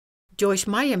Joyce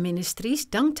Meyer Ministries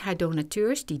dankt haar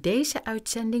donateurs die deze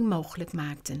uitzending mogelijk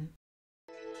maakten.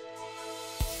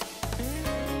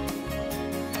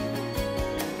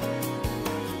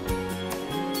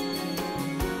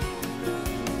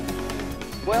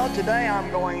 Well, today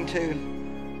I'm going to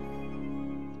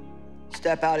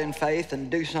step out in faith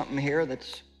and do something here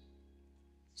that's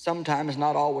sometimes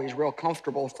not always real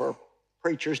comfortable for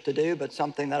preachers to do, but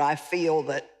something that I feel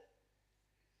that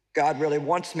God really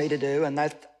wants me to do, and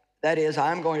that is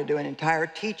I'm going to do an entire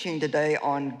teaching today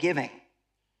on giving.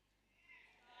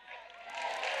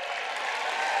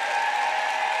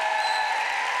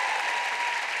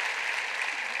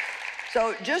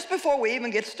 So just before we even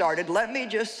get started, let me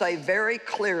just say very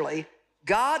clearly,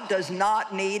 God does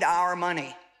not need our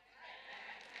money.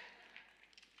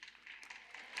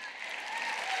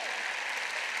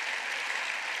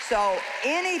 So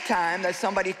anytime that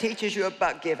somebody teaches you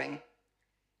about giving,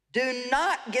 do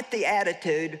not get the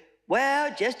attitude,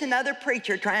 well, just another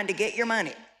preacher trying to get your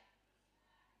money.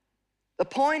 The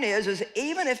point is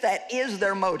even if that is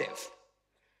their motive,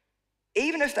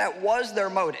 even if that was their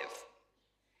motive,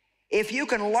 if you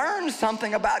can learn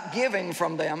something about giving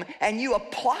from them and you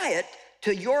apply it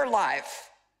to your life,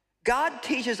 God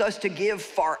teaches us to give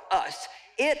for us.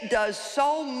 It does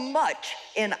so much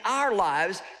in our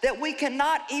lives that we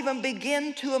cannot even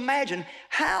begin to imagine.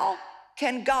 How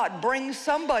can God bring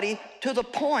somebody to the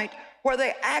point where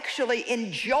they actually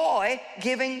enjoy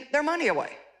giving their money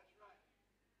away?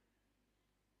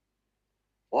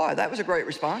 Boy, that was a great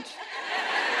response.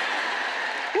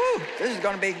 Woo, this is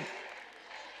going to be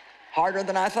harder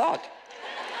than I thought.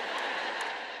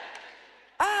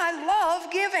 I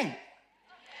love giving.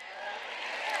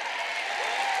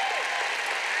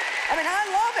 I mean, I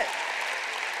love it.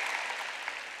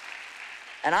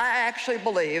 And I actually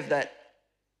believe that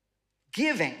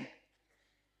giving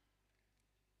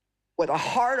with a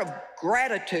heart of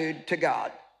gratitude to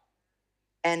God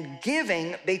and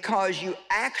giving because you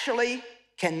actually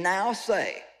can now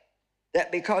say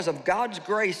that because of God's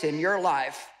grace in your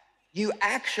life, you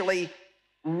actually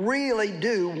really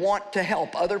do want to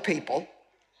help other people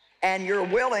and you're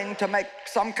willing to make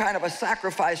some kind of a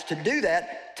sacrifice to do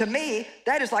that, to me,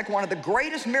 that is like one of the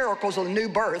greatest miracles of the new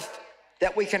birth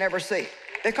that we can ever see.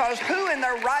 Because who in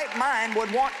their right mind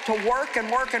would want to work and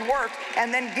work and work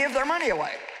and then give their money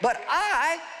away? But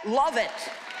I love it.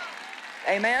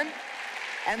 Amen?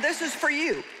 And this is for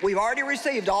you. We've already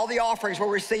received all the offerings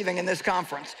we're receiving in this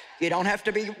conference. You don't have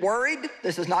to be worried.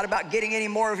 This is not about getting any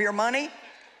more of your money.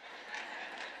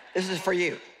 This is for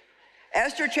you.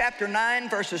 Esther chapter 9,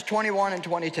 verses 21 and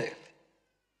 22.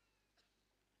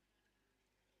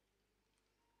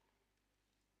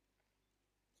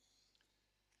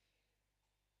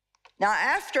 Now,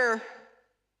 after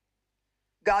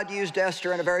God used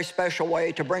Esther in a very special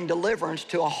way to bring deliverance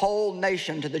to a whole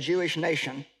nation, to the Jewish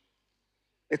nation,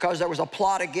 because there was a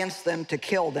plot against them to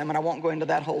kill them, and I won't go into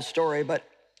that whole story, but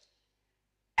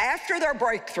after their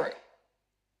breakthrough,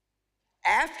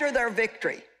 after their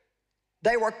victory,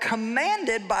 they were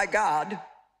commanded by God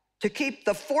to keep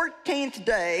the 14th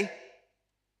day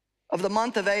of the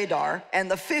month of Adar and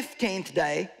the 15th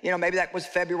day, maybe that was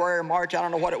February or March, I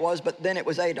don't know what it was, but then it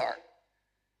was Adar.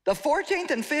 The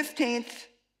 14th and 15th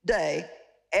day,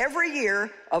 every year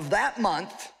of that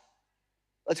month,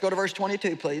 let's go to verse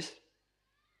 22, please.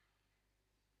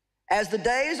 As the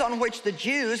days on which the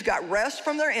Jews got rest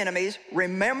from their enemies,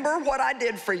 remember what I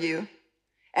did for you.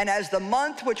 And as the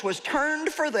month which was turned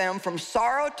for them from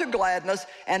sorrow to gladness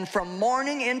and from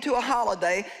mourning into a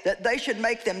holiday, that they should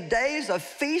make them days of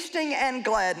feasting and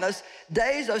gladness,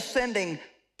 days of sending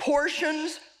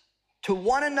portions to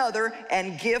one another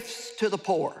and gifts to the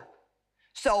poor.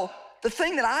 So the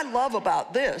thing that I love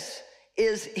about this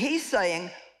is he's saying,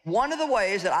 one of the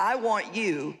ways that I want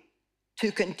you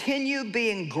to continue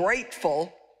being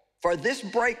grateful for this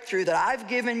breakthrough that I've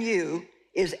given you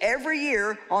is every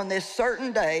year on this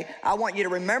certain day, I want you to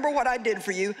remember what I did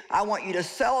for you. I want you to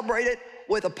celebrate it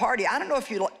with a party. I don't know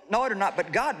if you know it or not,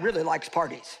 but God really likes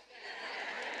parties.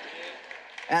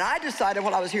 And I decided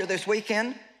while I was here this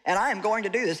weekend, and I am going to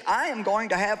do this, I am going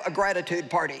to have a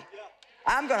gratitude party.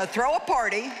 I'm going to throw a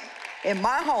party in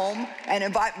my home and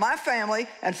invite my family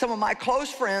and some of my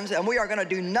close friends, and we are going to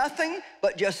do nothing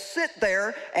but just sit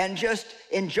there and just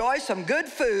enjoy some good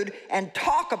food and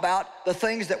talk about the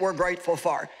things that we're grateful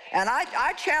for. And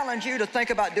I challenge you to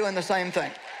think about doing the same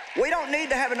thing. We don't need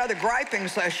to have another griping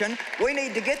session. We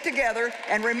need to get together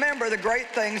and remember the great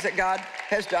things that God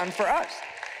has done for us.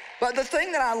 But the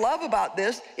thing that I love about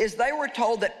this is they were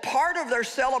told that part of their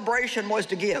celebration was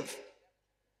to give.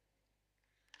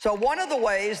 So one of the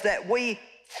ways that we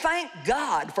thank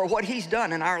God for what he's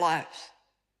done in our lives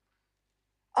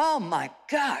Oh my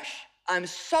gosh, I'm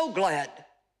so glad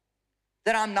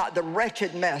that I'm not the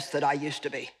wretched mess that I used to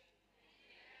be.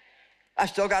 I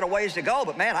still got a ways to go,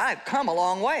 but man, I've come a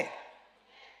long way.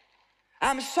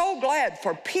 I'm so glad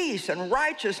for peace and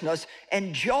righteousness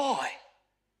and joy.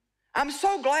 I'm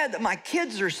so glad that my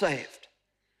kids are saved.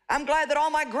 I'm glad that all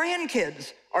my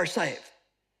grandkids are saved.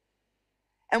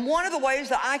 And one of the ways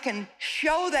that I can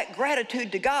show that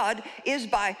gratitude to God is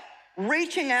by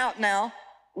reaching out now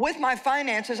with my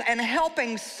finances and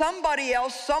helping somebody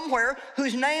else somewhere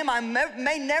whose name I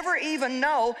may never even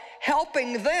know,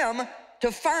 helping them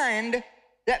to find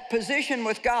that position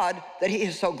with God that He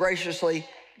has so graciously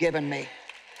given me.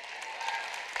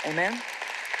 Amen?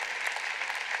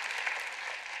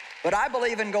 But I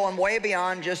believe in going way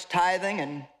beyond just tithing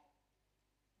and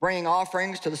bringing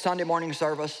offerings to the Sunday morning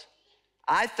service.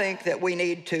 I think that we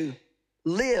need to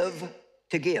live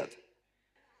to give.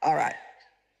 All right.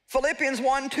 Philippians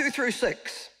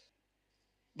 1:2-6.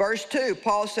 Verse 2,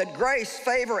 Paul said, grace,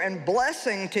 favor, and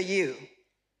blessing to you,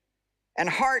 and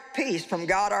heart peace from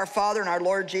God our Father and our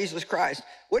Lord Jesus Christ.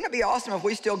 Wouldn't it be awesome if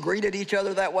we still greeted each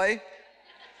other that way?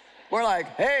 We're like,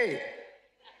 hey,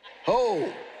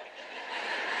 ho.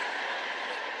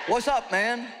 What's up,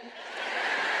 man?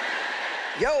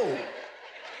 Yo.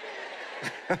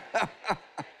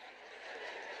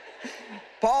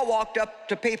 Paul walked up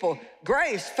to people,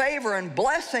 grace, favor, and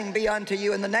blessing be unto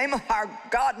you in the name of our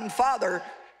God and Father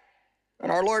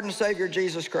and our Lord and Savior,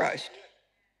 Jesus Christ.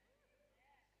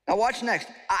 Now watch next.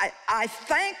 I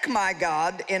thank my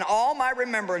God in all my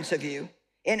remembrance of you.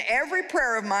 In every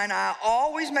prayer of mine, I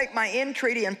always make my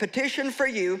entreaty and petition for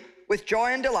you with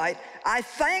joy and delight. I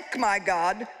thank my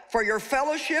God for your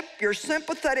fellowship, your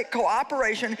sympathetic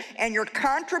cooperation, and your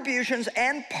contributions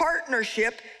and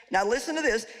partnership. Now listen to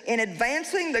this, in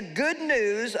advancing the good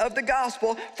news of the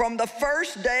gospel from the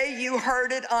first day you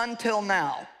heard it until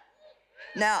now.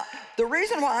 Now, the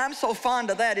reason why I'm so fond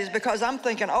of that is because I'm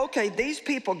thinking, okay, these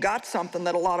people got something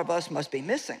that a lot of us must be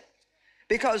missing.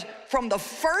 Because from the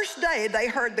first day they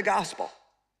heard the gospel,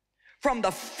 from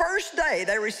the first day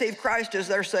they received Christ as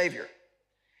their Savior,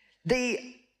 the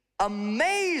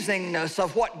amazingness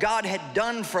of what God had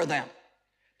done for them,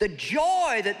 the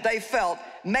joy that they felt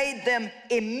made them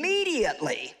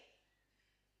immediately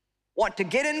want to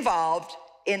get involved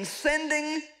in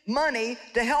sending money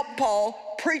to help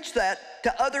Paul preach that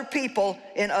to other people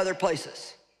in other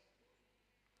places.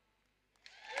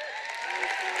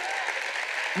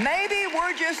 Maybe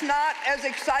we're just not as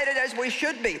excited as we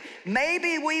should be.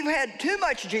 Maybe we've had too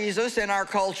much Jesus in our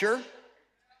culture,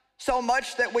 so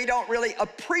much that we don't really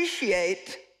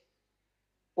appreciate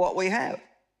what we have.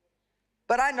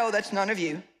 But I know that's none of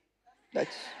you.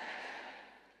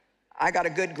 I got a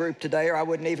good group today, or I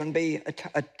wouldn't even be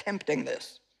attempting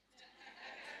this.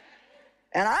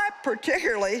 And I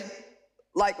particularly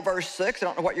like verse 6. I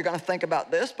don't know what you're going to think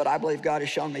about this, but I believe God has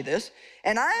shown me this.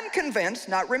 And I'm convinced,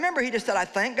 now remember he just said, I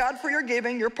thank God for your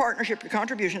giving, your partnership, your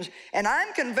contributions, and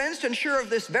I'm convinced and sure of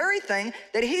this very thing,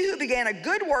 that he who began a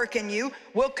good work in you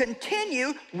will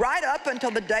continue right up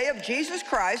until the day of Jesus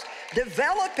Christ,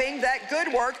 developing that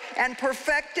good work and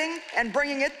perfecting and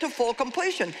bringing it to full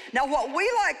completion. Now what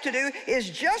we like to do is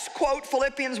just quote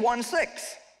Philippians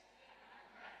 1:6.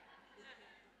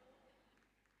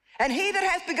 And he that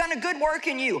hath begun a good work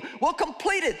in you will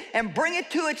complete it and bring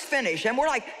it to its finish. And we're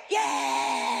like,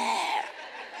 yeah.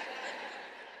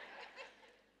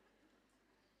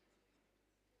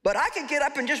 But I could get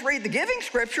up and just read the giving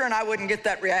scripture and I wouldn't get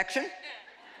that reaction.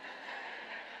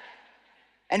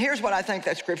 And here's what I think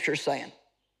that scripture is saying.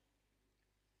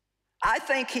 I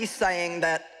think he's saying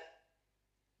that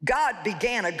God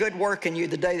began a good work in you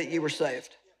the day that you were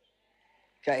saved.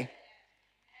 Okay?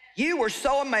 You were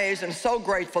so amazed and so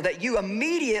grateful that you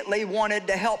immediately wanted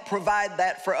to help provide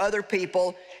that for other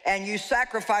people, and you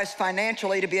sacrificed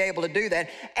financially to be able to do that.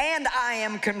 And I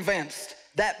am convinced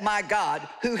that my God,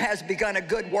 who has begun a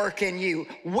good work in you,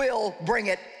 will bring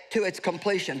it to its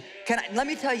completion. Let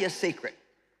me tell you a secret.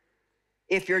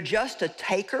 If you're just a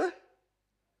taker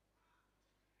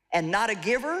and not a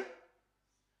giver,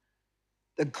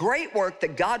 the great work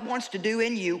that God wants to do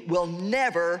in you will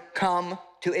never come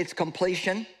to its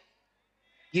completion.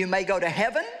 You may go to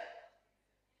heaven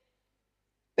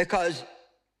because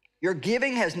your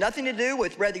giving has nothing to do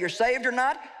with whether you're saved or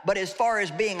not, but as far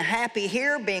as being happy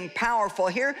here, being powerful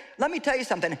here, let me tell you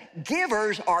something.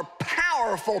 Givers are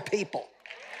powerful people.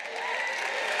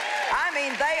 I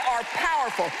mean, they are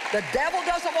powerful. The devil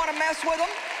doesn't want to mess with them.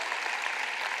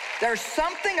 There's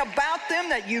something about them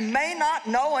that you may not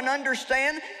know and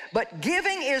understand, But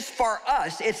giving is for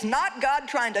us. It's not God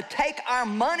trying to take our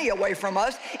money away from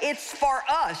us. It's for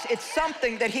us. It's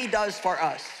something that he does for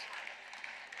us.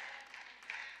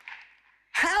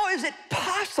 How is it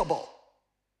possible?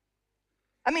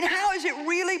 I mean, how is it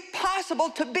really possible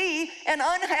to be an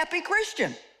unhappy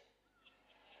Christian?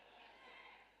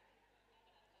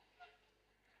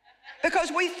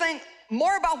 Because we think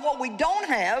more about what we don't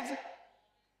have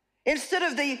instead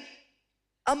of the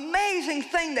amazing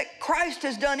thing that Christ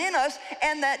has done in us,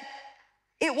 and that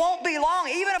it won't be long.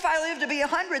 Even if I live to be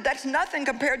 100, that's nothing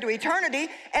compared to eternity,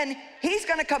 and he's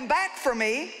gonna come back for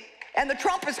me, and the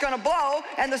trumpet's gonna blow,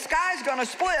 and the sky's gonna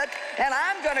split, and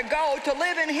I'm gonna go to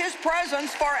live in his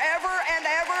presence forever and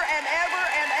ever and ever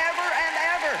and ever and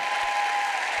ever.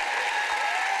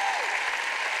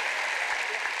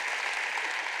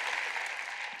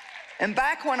 And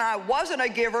back when I wasn't a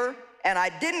giver and I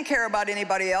didn't care about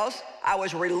anybody else, I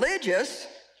was religious,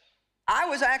 I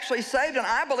was actually saved, and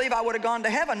I believe I would have gone to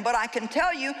heaven, but I can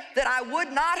tell you that I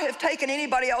would not have taken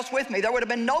anybody else with me. There would have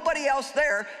been nobody else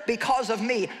there because of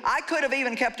me. I could have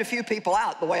even kept a few people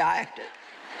out the way I acted.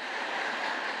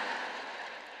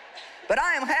 But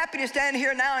I am happy to stand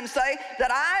here now and say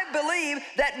that I believe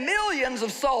that millions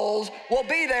of souls will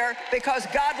be there because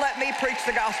God let me preach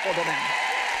the gospel to them.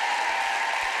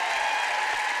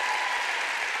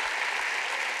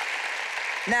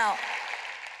 Now,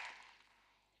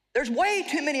 there's way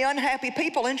too many unhappy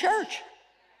people in church.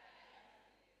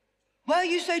 Well,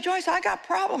 you say, Joyce, I got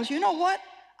problems. You know what?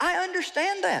 I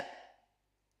understand that.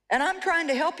 And I'm trying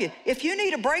to help you. If you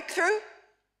need a breakthrough,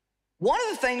 one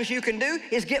of the things you can do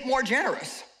is get more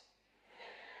generous.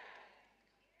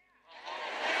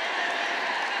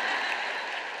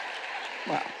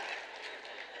 Well,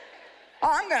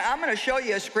 I'm going to show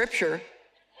you a scripture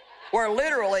where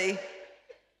literally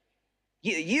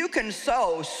you can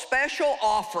sow special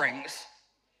offerings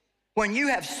when you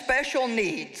have special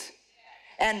needs.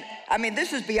 And I mean,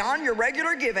 this is beyond your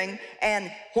regular giving.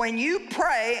 And when you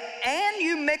pray and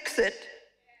you mix it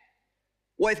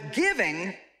with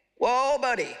giving, whoa,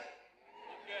 buddy.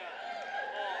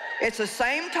 It's the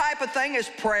same type of thing as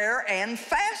prayer and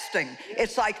fasting.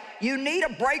 It's like you need a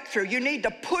breakthrough. You need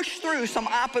to push through some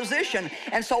opposition.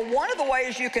 And so one of the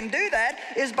ways you can do that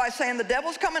is by saying, the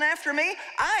devil's coming after me.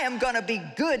 I am going to be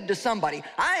good to somebody.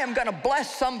 I am going to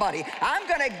bless somebody. I'm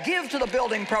going to give to the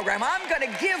building program. I'm going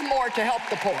to give more to help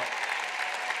the poor.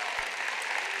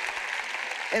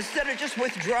 Instead of just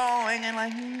withdrawing and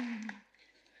like,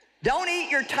 Don't eat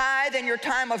your tithe in your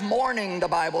time of mourning, the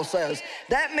Bible says.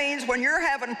 That means when you're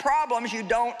having problems, you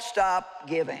don't stop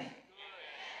giving.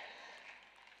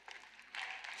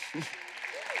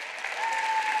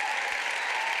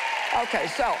 Okay,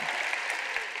 so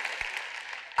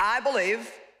I believe,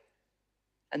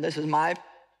 and this is my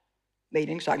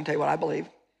meeting, so I can tell you what I believe.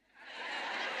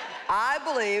 I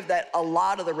believe that a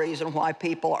lot of the reason why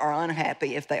people are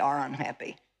unhappy, if they are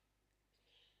unhappy,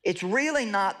 it's really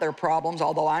not their problems,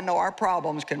 although I know our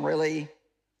problems can really,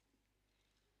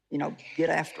 get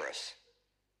after us.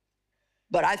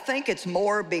 But I think it's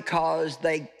more because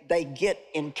they get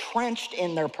entrenched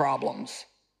in their problems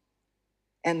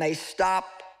and they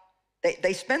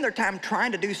spend their time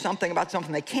trying to do something about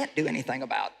something they can't do anything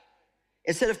about,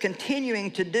 instead of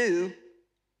continuing to do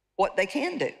what they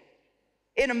can do.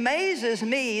 It amazes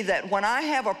me that when I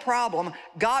have a problem,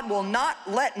 God will not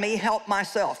let me help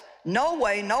myself. No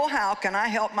way, no how can I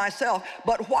help myself.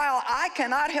 But while I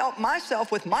cannot help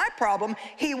myself with my problem,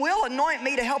 he will anoint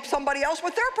me to help somebody else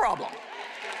with their problem.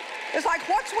 It's like,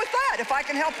 what's with that? If I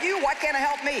can help you, why can't I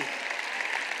help me?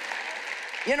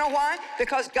 You know why?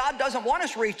 Because God doesn't want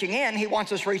us reaching in, he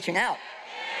wants us reaching out.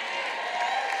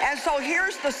 And so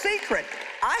here's the secret.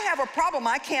 I have a problem,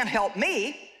 I can't help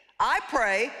me. I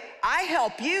pray, I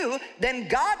help you, then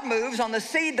God moves on the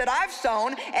seed that I've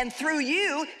sown, and through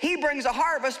you, he brings a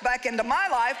harvest back into my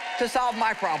life to solve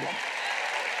my problem.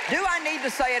 Do I need to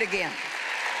say it again?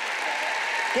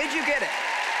 Did you get it?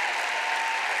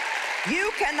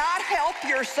 You cannot help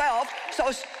yourself,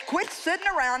 so quit sitting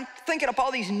around thinking up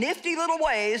all these nifty little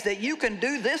ways that you can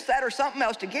do this, that, or something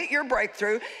else to get your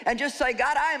breakthrough, and just say,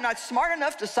 God, I am not smart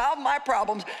enough to solve my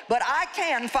problems, but I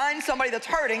can find somebody that's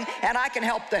hurting and I can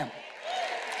help them.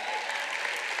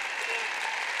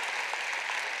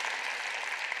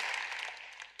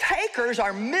 Takers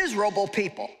are miserable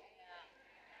people.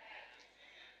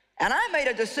 And I made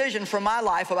a decision for my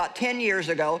life about 10 years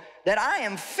ago that I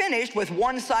am finished with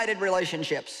one-sided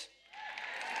relationships.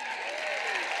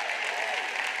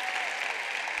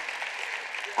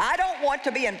 I don't want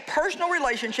to be in personal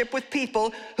relationship with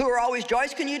people who are always,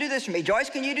 Joyce, can you do this for me?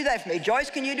 Joyce, can you do that for me? Joyce,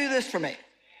 can you do this for me?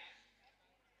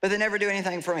 But they never do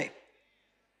anything for me.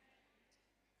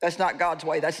 That's not God's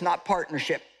way. That's not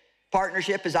partnership.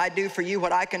 Partnership is I do for you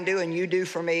what I can do and you do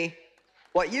for me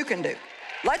what you can do.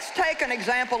 Let's take an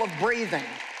example of breathing.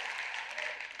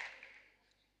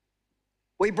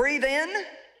 We breathe in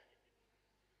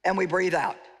and we breathe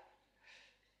out.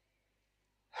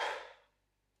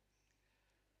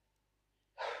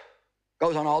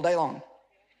 Goes on all day long.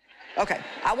 Okay,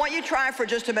 I want you to try for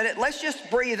just a minute. Let's just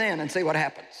breathe in and see what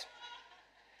happens.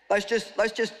 Let's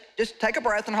just take a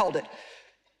breath and hold it.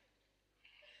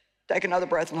 Take another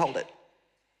breath and hold it.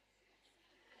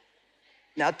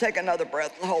 Now take another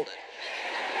breath and hold it.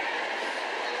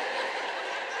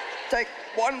 Take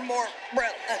one more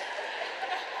breath.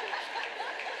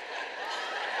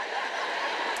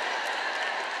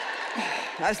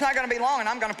 That's not going to be long and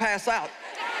I'm going to pass out.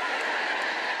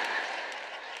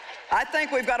 I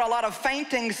think we've got a lot of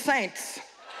fainting saints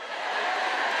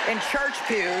in church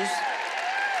pews.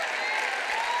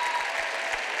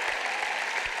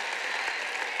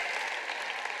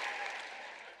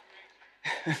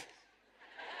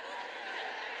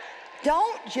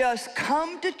 Don't just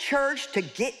come to church to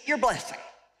get your blessing.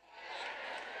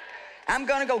 I'm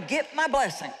going to go get my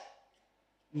blessing.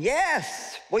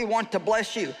 Yes, we want to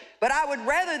bless you. But I would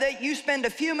rather that you spend a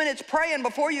few minutes praying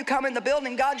before you come in the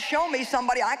building. God, show me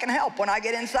somebody I can help when I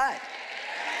get inside.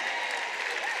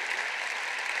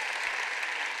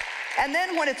 And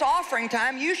then when it's offering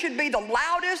time, you should be the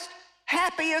loudest,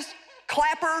 happiest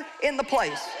clapper in the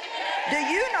place. Do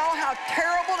you know how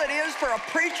terrible it is for a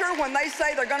preacher when they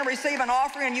say they're going to receive an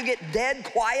offering and you get dead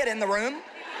quiet in the room?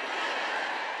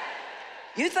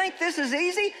 You think this is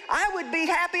easy? I would be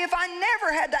happy if I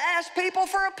never had to ask people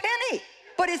for a penny.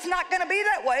 But it's not going to be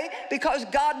that way because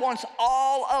God wants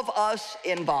all of us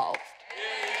involved.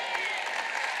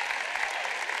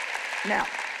 Now,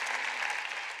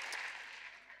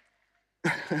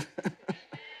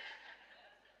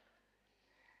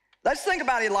 let's think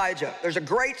about Elijah. There's a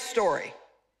great story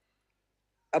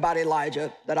about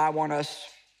Elijah that I want us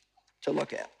to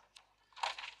look at.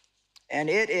 And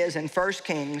it is in 1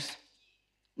 Kings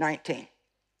 19.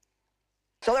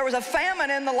 So there was a famine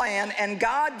in the land, and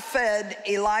God fed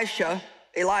Elijah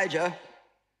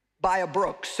by a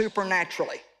brook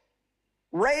supernaturally.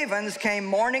 Ravens came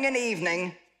morning and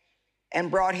evening and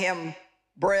brought him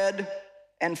bread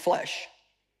and flesh.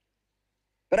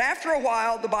 But after a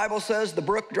while, the Bible says the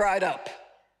brook dried up.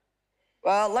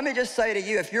 Well, let me just say to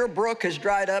you, if your brook has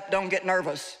dried up, don't get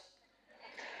nervous.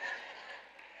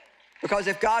 Because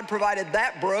if God provided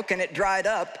that brook and it dried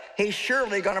up, he's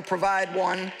surely going to provide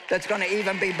one that's going to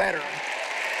even be better.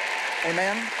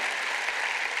 Amen?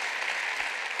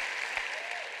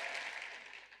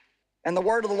 And the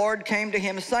word of the Lord came to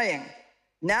him saying,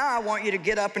 now I want you to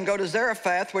get up and go to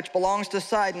Zarephath, which belongs to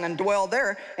Sidon, and dwell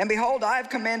there. And behold, I have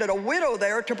commanded a widow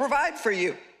there to provide for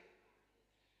you.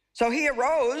 So he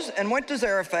arose and went to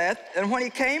Zarephath, and when he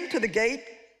came to the gate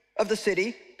of the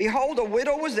city, behold, a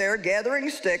widow was there gathering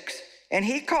sticks, and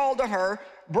he called to her,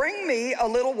 bring me a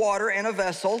little water in a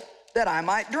vessel that I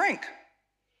might drink.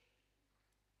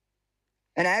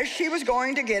 And as she was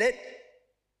going to get it,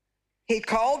 he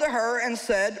called to her and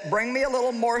said, bring me a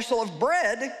little morsel of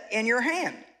bread in your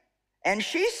hand. And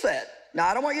she said, now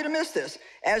I don't want you to miss this,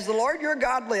 as the Lord your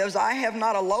God lives, I have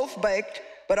not a loaf baked,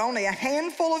 but only a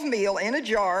handful of meal in a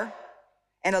jar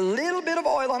and a little bit of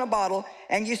oil in a bottle.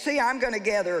 And you see, I'm going to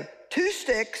gather 2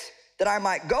 sticks that I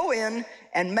might go in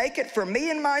and make it for me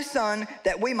and my son,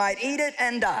 that we might eat it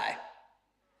and die.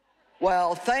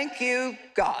 Well, thank you,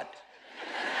 God.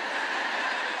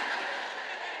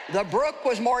 The brook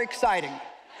was more exciting.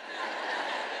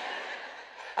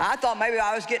 I thought maybe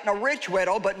I was getting a rich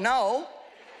widow, but no.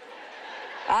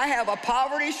 I have a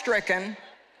poverty-stricken,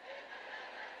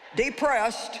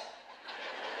 depressed,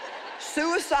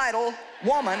 suicidal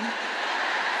woman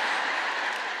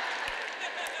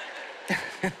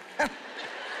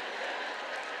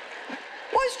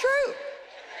well, it's true.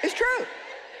 It's true.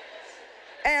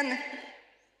 And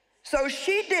so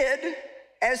she did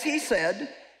as he said.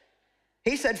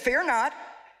 He said, fear not.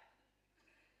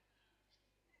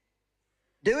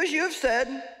 Do as you have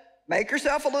said. Make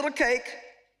yourself a little cake.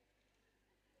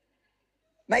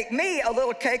 Make me a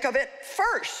little cake of it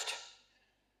first.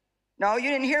 No, you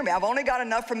didn't hear me. I've only got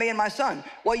enough for me and my son.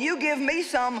 Well, you give me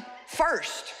some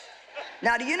first.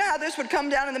 Now, do you know how this would come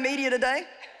down in the media today?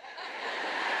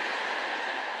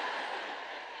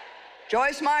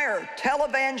 Joyce Meyer,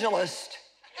 televangelist,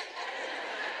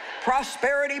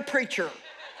 prosperity preacher,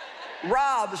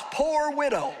 robs poor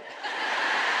widow,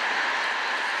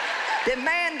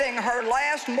 demanding her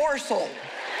last morsel.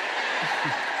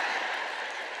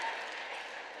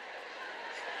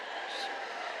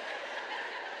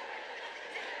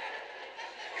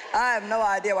 I have no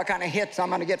idea what kind of hits I'm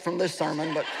going to get from this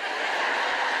sermon, but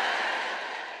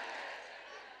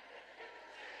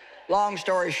long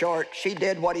story short, she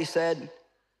did what he said.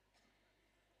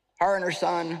 Her and her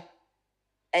son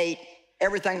ate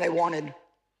everything they wanted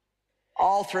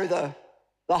all through the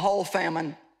whole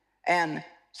famine. And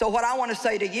so what I want to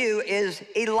say to you is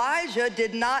Elijah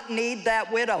did not need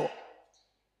that widow.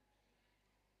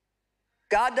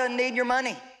 God doesn't need your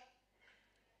money.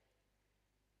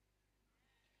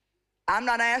 I'm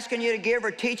not asking you to give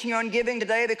or teaching you on giving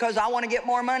today because I want to get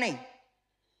more money.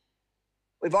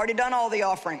 We've already done all the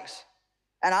offerings.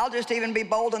 And I'll just even be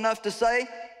bold enough to say,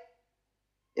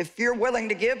 if you're willing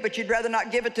to give, but you'd rather not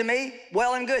give it to me,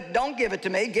 well and good. Don't give it to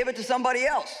me. Give it to somebody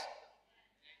else.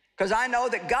 Because I know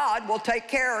that God will take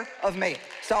care of me.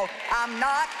 So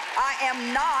I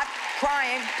am not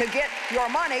trying to get your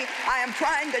money. I am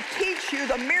trying to teach you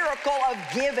the miracle of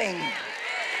giving.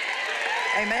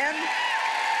 Amen?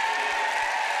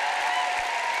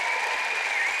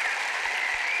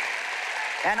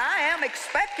 And I am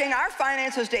expecting our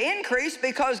finances to increase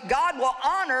because God will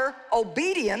honor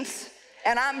obedience,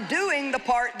 and I'm doing the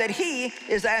part that He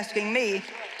is asking me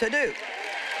to do.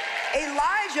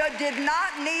 Elijah did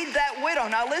not need that widow.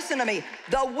 Now listen to me.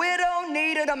 The widow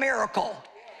needed a miracle.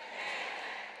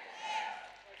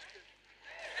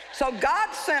 So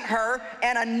God sent her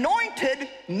an anointed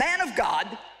man of God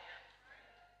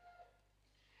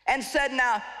and said,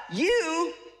 now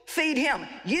you feed him.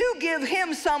 You give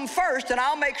him some first, and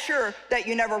I'll make sure that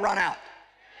you never run out.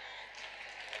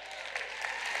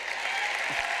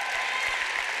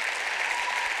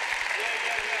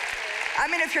 I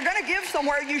mean, if you're going to give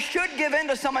somewhere, you should give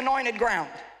into some anointed ground.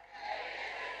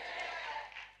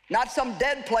 Not some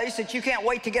dead place that you can't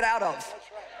wait to get out of.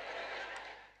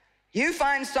 You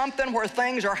find something where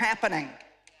things are happening.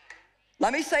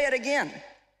 Let me say it again.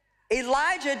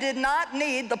 Elijah did not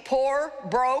need the poor,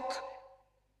 broke,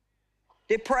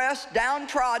 depressed,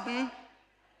 downtrodden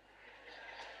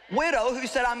widow who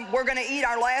said, we're going to eat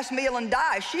our last meal and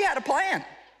die. She had a plan.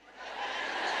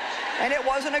 And it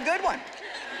wasn't a good one.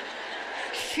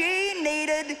 She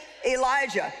needed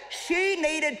Elijah. She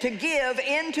needed to give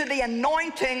into the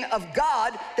anointing of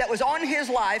God that was on his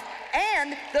life.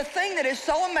 And the thing that is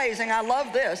so amazing, I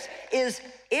love this, is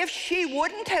if she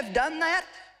wouldn't have done that,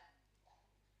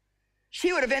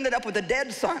 she would have ended up with a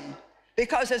dead son.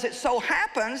 Because as it so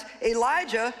happens,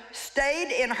 Elijah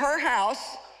stayed in her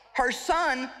house. Her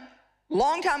son,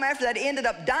 long time after that, ended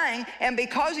up dying. And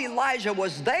because Elijah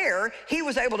was there, he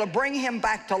was able to bring him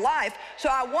back to life. So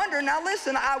I wonder, now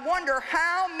listen, I wonder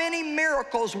how many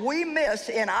miracles we miss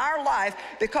in our life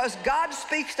because God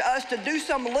speaks to us to do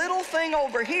some little thing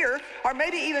over here, or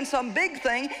maybe even some big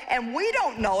thing, and we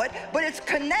don't know it, but it's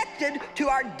connected to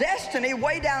our destiny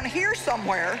way down here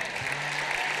somewhere.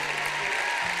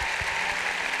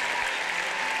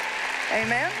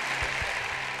 Amen?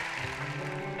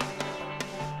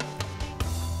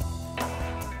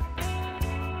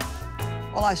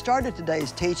 Well, I started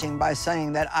today's teaching by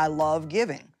saying that I love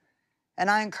giving.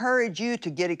 And I encourage you to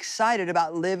get excited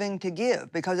about living to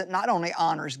give because it not only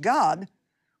honors God,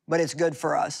 but it's good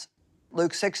for us.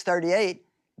 Luke 6:38,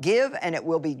 give and it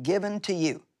will be given to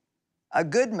you. A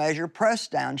good measure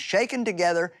pressed down, shaken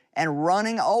together, and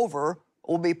running over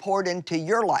will be poured into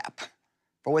your lap.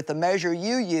 For with the measure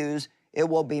you use, it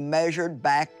will be measured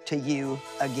back to you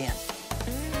again.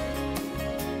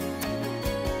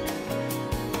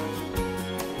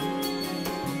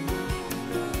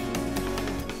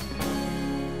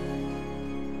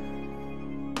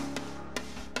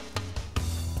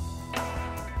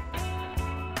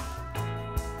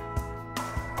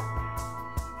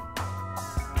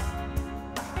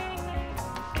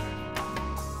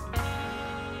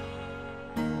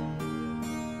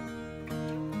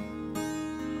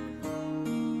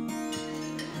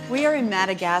 We are in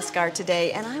Madagascar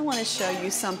today, and I want to show you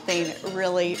something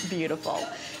really beautiful.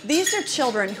 These are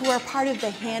children who are part of the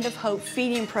Hand of Hope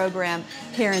feeding program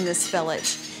here in this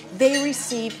village. They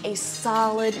receive a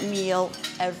solid meal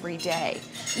every day.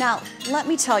 Now, let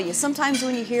me tell you, sometimes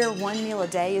when you hear one meal a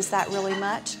day, is that really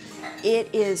much? It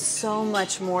is so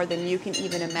much more than you can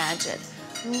even imagine.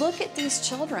 Look at these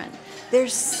children. They're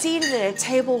seated at a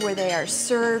table where they are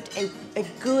served a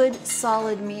good,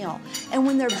 solid meal. And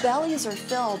when their bellies are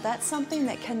filled, that's something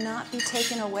that cannot be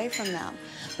taken away from them.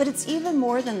 But it's even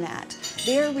more than that.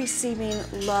 They're receiving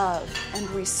love and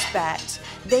respect.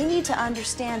 They need to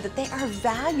understand that they are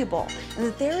valuable and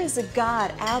that there is a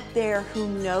God out there who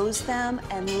knows them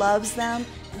and loves them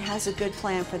and has a good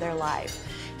plan for their life.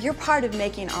 You're part of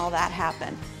making all that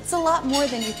happen. It's a lot more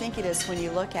than you think it is when you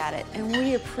look at it, and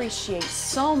we appreciate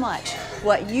so much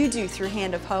what you do through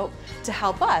Hand of Hope to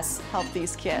help us help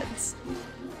these kids.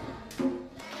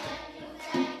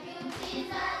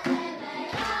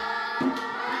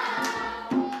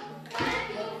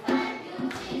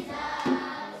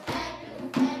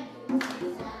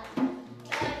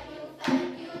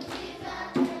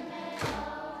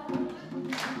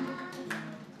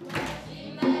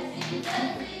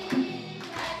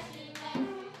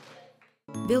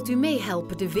 Wilt u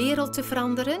meehelpen de wereld te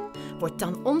veranderen? Word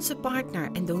dan onze partner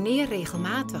en doneer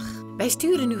regelmatig. Wij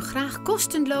sturen u graag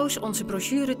kostenloos onze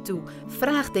brochure toe.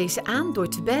 Vraag deze aan door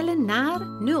te bellen naar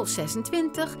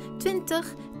 026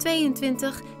 20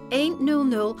 22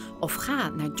 100 of ga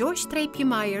naar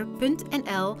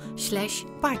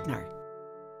joyce-meyer.nl/partner.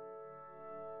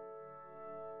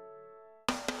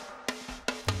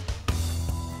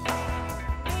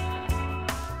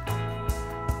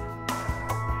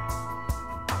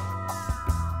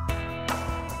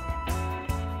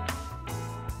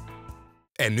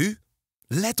 En nu,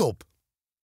 let op!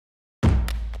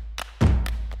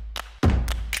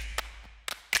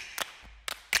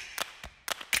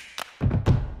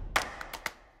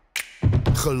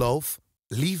 Geloof,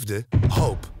 liefde,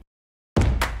 hoop.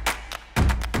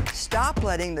 Stop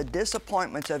letting the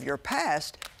disappointments of your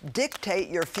past dictate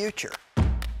your future.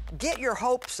 Get your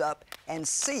hopes up and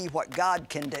see what God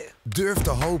can do. Durf te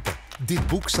hopen. Dit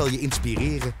boek zal je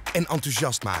inspireren en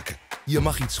enthousiast maken. Je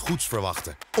mag iets goeds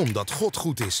verwachten, omdat God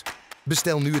goed is.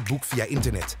 Bestel nu het boek via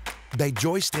internet bij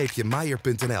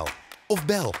Joyce-Meyer.nl of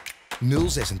bel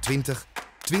 026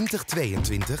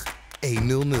 2022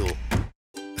 100.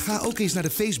 Ga ook eens naar de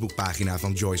Facebookpagina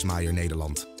van Joyce Meyer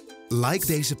Nederland. Like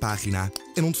deze pagina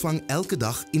en ontvang elke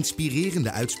dag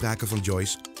inspirerende uitspraken van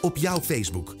Joyce op jouw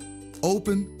Facebook.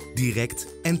 Open, direct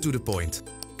en to the point.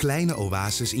 Kleine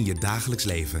oases in je dagelijks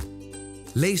leven.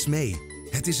 Lees mee,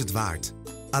 het is het waard.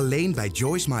 Alleen bij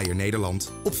Joyce Meyer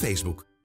Nederland op Facebook.